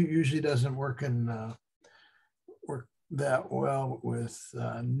 Hue usually doesn't work work that well with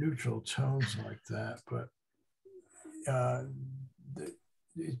neutral tones like that, but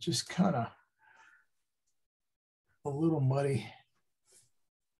it just kind of a little muddy.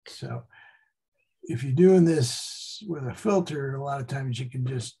 So if you're doing this with a filter, a lot of times you can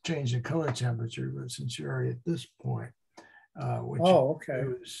just change the color temperature, but since you're already at this point, okay.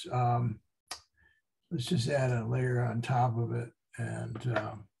 Let's just add a layer on top of it, and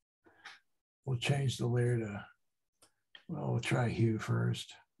we'll change the layer to, well, we'll try hue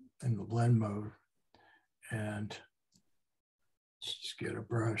first in the blend mode, and just get a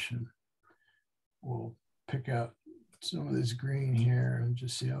brush and we'll pick out some of this green here and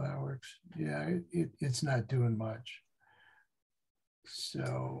just see how that works. Yeah, it's not doing much.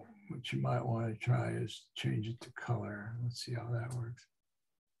 So what you might want to try is change it to color. Let's see how that works.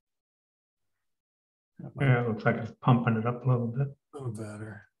 Yeah, it looks like it's pumping it up a little bit. A little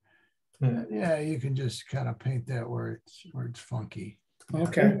better. Yeah, yeah, you can just kind of paint that where it's funky.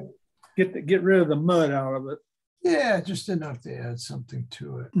 Okay. Get rid of the mud out of it. Yeah, just enough to add something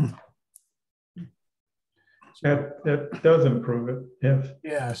to it. That does improve it. Yes.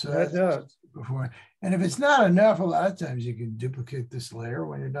 Yeah, so that does. Before. And if it's not enough, a lot of times you can duplicate this layer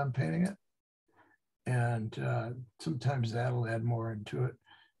when you're done painting it. And sometimes that'll add more into it.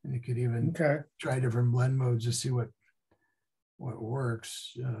 And you could even try different blend modes to see what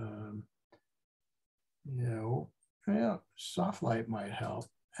works. Soft light might help.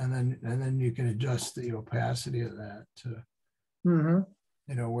 And then you can adjust the opacity of that to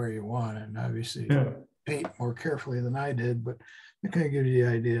where you want it. And obviously paint more carefully than I did, but it kind of gives you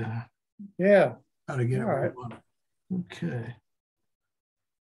the idea. Yeah. How to get it where you want it. Okay.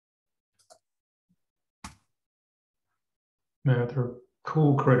 Yeah, they're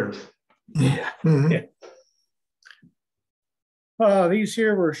cool critters. Yeah. These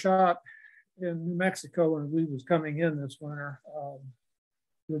here were shot in New Mexico when we was coming in this winter.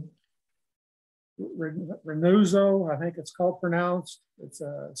 Reynosa, I think it's pronounced. It's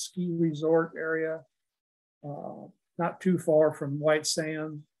a ski resort area, not too far from White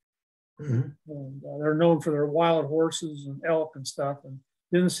Sands. And they're known for their wild horses and elk and stuff. And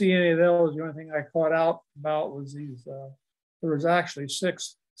didn't see any of those. The only thing I caught out about was these. There was actually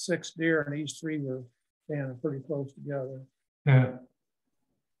six deer, and these three were standing pretty close together. Yeah.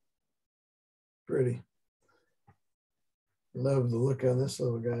 Pretty. Love the look on this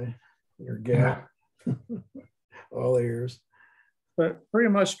little guy. Your gal. All ears. But pretty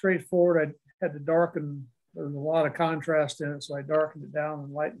much straightforward. I had to darken. There was a lot of contrast in it, so I darkened it down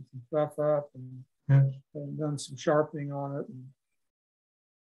and lightened some stuff up and done some sharpening on it.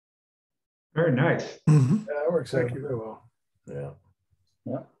 Very nice. Yeah, it works out very well. Yeah.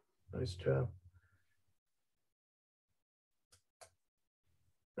 Nice job.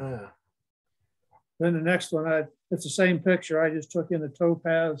 Then the next one, it's the same picture. I just took in the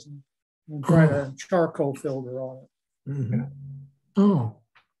topaz and tried a charcoal filter on it. Oh.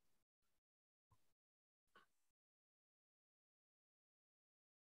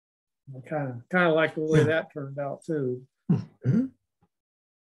 I kind of like the way that turned out too.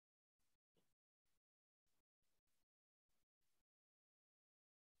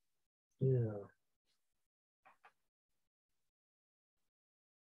 Yeah.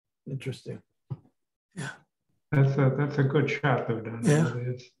 Interesting. Yeah. That's a good shot though, Don. Yeah. It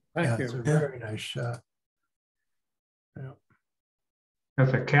is. Thank you. It's a very nice shot. Yeah.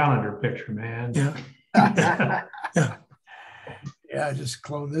 That's a calendar picture, man. Yeah. Yeah. Yeah, just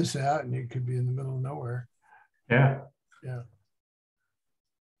clone this out and you could be in the middle of nowhere. Yeah. Yeah.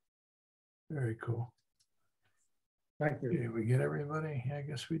 Very cool. Thank you. Did we get everybody? I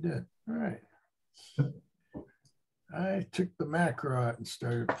guess we did. All right. I took the macro out and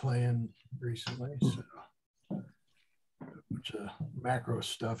started playing recently. So a bunch of macro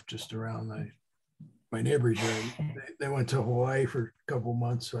stuff just around my neighbor's yard. They went to Hawaii for a couple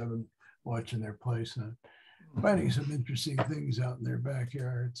months, so I've been watching their place and finding some interesting things out in their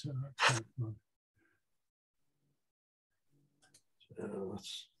backyard. So that's kind of fun. So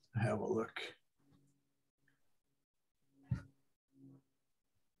let's have a look.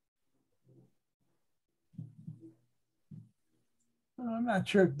 I'm not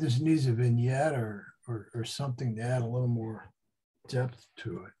sure if this needs a vignette or something to add a little more depth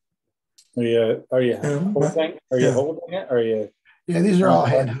to it. Are you holding? Are you holding it? Or are you? Yeah, these are all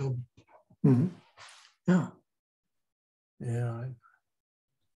handheld. Mm-hmm. Yeah. Yeah, I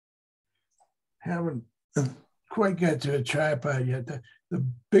haven't quite got to a tripod yet. The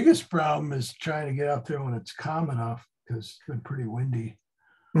biggest problem is trying to get out there when it's calm enough because it's been pretty windy.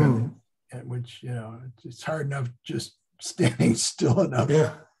 Mm-hmm. At which, you know, it's hard enough just standing still enough.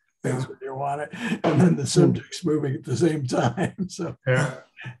 Yeah. That's what you want it. And then the subject's moving at the same time. So Yeah.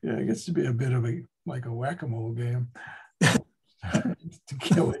 yeah, it gets to be a bit of a like a whack-a-mole game to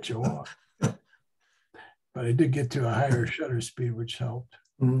get what you want. But I did get to a higher shutter speed, which helped.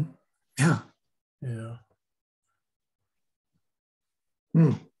 Mm-hmm. Yeah. Yeah.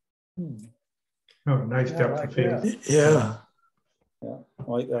 Mm. Oh, nice depth like of field. that. Yeah. Yeah, I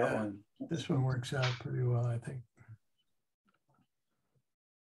like that one. This one works out pretty well, I think.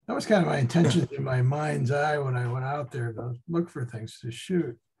 That was kind of my intention in my mind's eye when I went out there to look for things to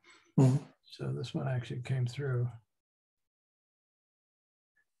shoot. Mm-hmm. So this one actually came through.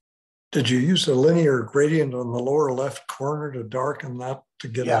 Did you use a linear gradient on the lower left corner to darken that to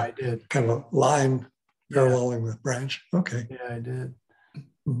get Yeah, I did. kind of line Yeah. paralleling the branch? Okay. Yeah, I did.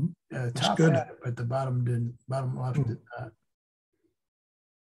 Mm-hmm. Yeah, the That's top good. had it, but the bottom didn't. Bottom left did not.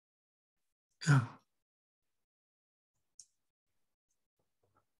 Yeah.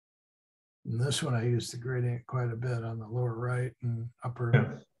 And this one I used the gradient quite a bit on the lower right and upper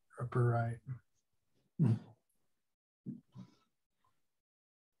right. Mm.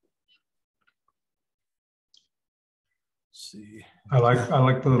 See. I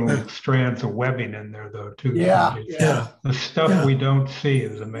like the little strands of webbing in there though too. Yeah, Yeah. The stuff we don't see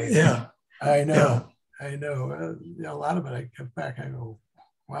is amazing. Yeah. I know. Yeah. I know. A lot of it I get back, I go,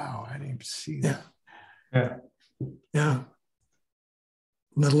 wow, I didn't even see that. Yeah. Yeah.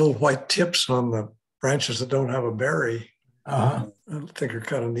 And the little white tips on the branches that don't have a berry, Uh-huh. I think are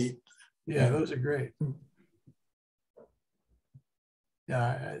kind of neat. Yeah, those are great.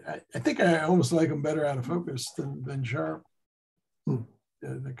 Yeah, I think I almost like them better out of focus than sharp. Hmm.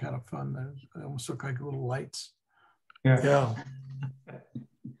 They're kind of fun. They almost look like little lights. Yeah.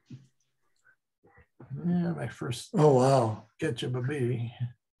 Yeah, my first Oh, wow. sketch of a bee.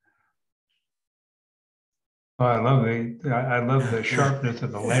 Oh, I love the sharpness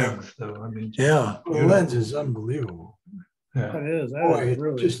of the legs though. I mean, Yeah. The lens is unbelievable. yeah. That is. That Boy, is it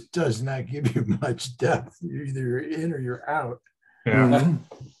really. just does not give you much depth. You're either in or you're out. Yeah. Mhm.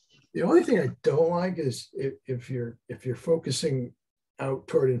 The only thing I don't like is if you're focusing out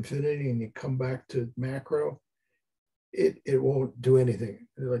toward infinity and you come back to macro, it won't do anything.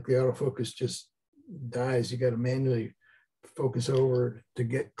 Like the autofocus just dies. You got to manually focus over to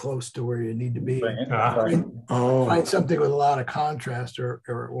get close to where you need to be. Oh, Find something with a lot of contrast, or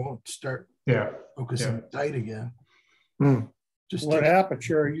it won't start Yeah. focusing tight again. Hmm. Just What takes-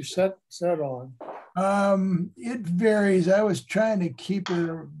 aperture are you set on? It varies. I was trying to keep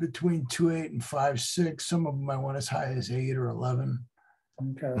it between 2.8 and 5.6. Some of them I went as high as 8 or 11.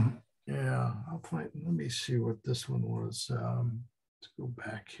 Okay. Yeah, I'll find. Let me see what this one was. Let's go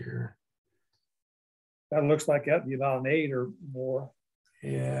back here. That looks like that'd be about an 8 or more.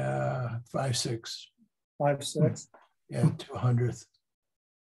 Yeah, 5.6. 5.6. Yeah, 200th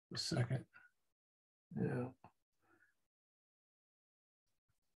a second. Yeah.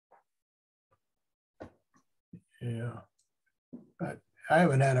 Yeah, but I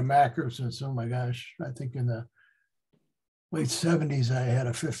haven't had a macro since, oh my gosh, I think in the late 70s, I had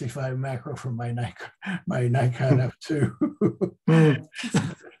a 55 macro from my Nikon F2. Hmm.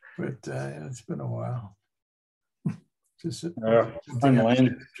 But it's been a while. Just something fun I'm lens.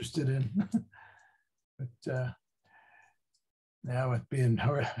 interested in. But now with being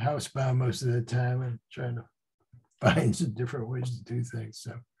housebound most of the time and trying to find some different ways to do things.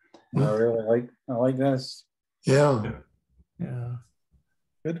 So I like this. Yeah. yeah.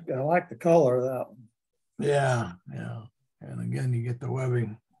 Good. I like the color of that one. Yeah, yeah. And again, you get the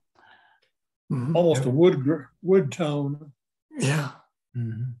webbing. Mhm. Almost a wood tone. Yeah.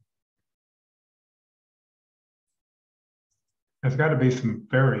 Mm-hmm. There's got to be some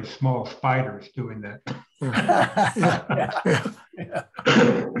very small spiders doing that. Yeah. Yeah.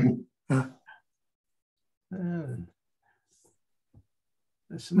 Yeah.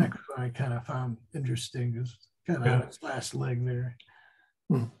 This next one I kind of found interesting. It's kind of on its last leg there.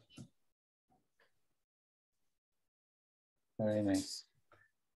 Very nice.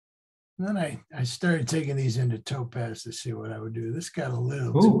 And then I started taking these into Topaz to see what I would do. This got a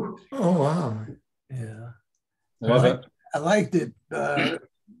little Ooh. too, Oh, wow. yeah. Love it. I liked it. I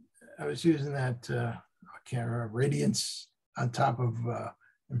was using that I can't remember, Radiance on top of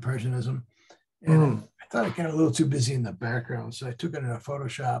Impressionism. And I thought it got a little too busy in the background. So I took it into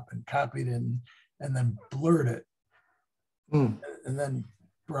Photoshop and copied it and then blurred it. And then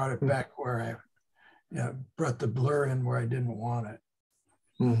brought it back where I brought the blur in where I didn't want it.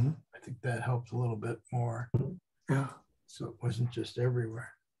 Mm-hmm. I think that helped a little bit more. Yeah. So it wasn't just everywhere.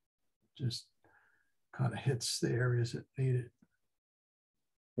 Just kind of hits the areas that need it.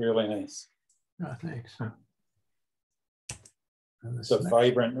 Really nice. Oh, thanks. And It's a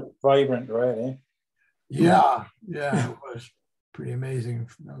vibrant red, eh? Yeah, it was pretty amazing.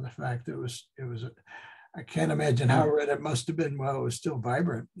 The fact that it was. I can't imagine how red it must have been while it was still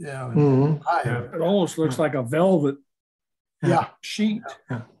vibrant. Yeah, Mm-hmm. live. It almost looks like a velvet sheet.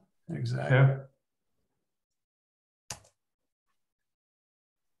 Yeah, exactly. Yeah.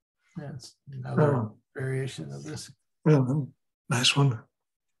 That's another variation of this. Yeah. Nice one.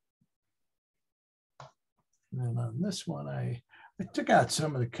 And on this one, I took out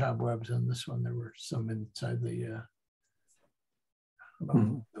some of the cobwebs on this one. There were some inside the, I don't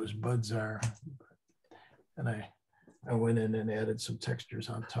know what those buds are. And I went in and added some textures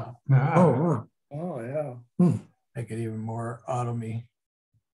on top. Oh, wow. Oh, yeah. Make it even more autumny.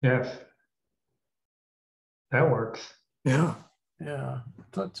 Yes. That works. Yeah. Yeah, I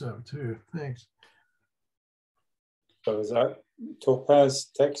thought so too. Thanks. So is that Topaz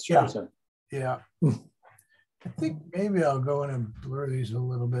textures? Yeah. I think maybe I'll go in and blur these a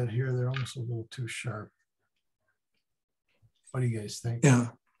little bit here. They're almost a little too sharp. What do you guys think? Yeah.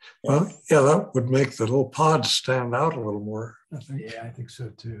 Well, yeah, that would make the little pods stand out a little more, I think. Yeah, I think so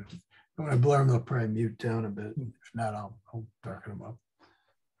too. I'm going to blur them, they'll probably mute down a bit. If not, I'll darken them up.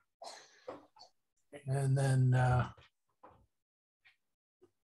 And then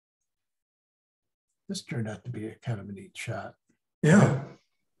this turned out to be a kind of a neat shot. Yeah.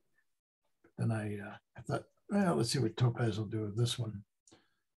 Then I thought, well, let's see what Topaz will do with this one.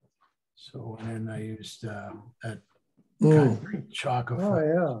 So and then I used that concrete chalk effect.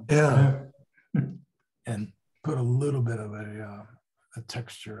 Oh, Yeah. And put a little bit of a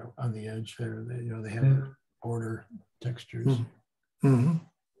texture on the edge there. They have border textures. Mm-hmm.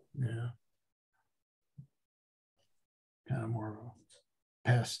 Yeah. Kind of more of a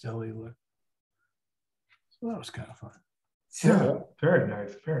pastel-y look. So that was kind of fun. Yeah. Very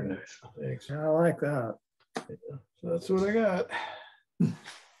nice. Very nice. Thanks. yeah. I like that. So that's what I got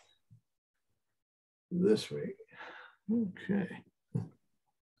this week. Okay. Let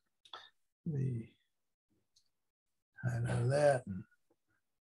me hide out of that and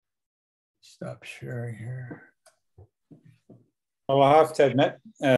stop sharing here. Well, I have to admit,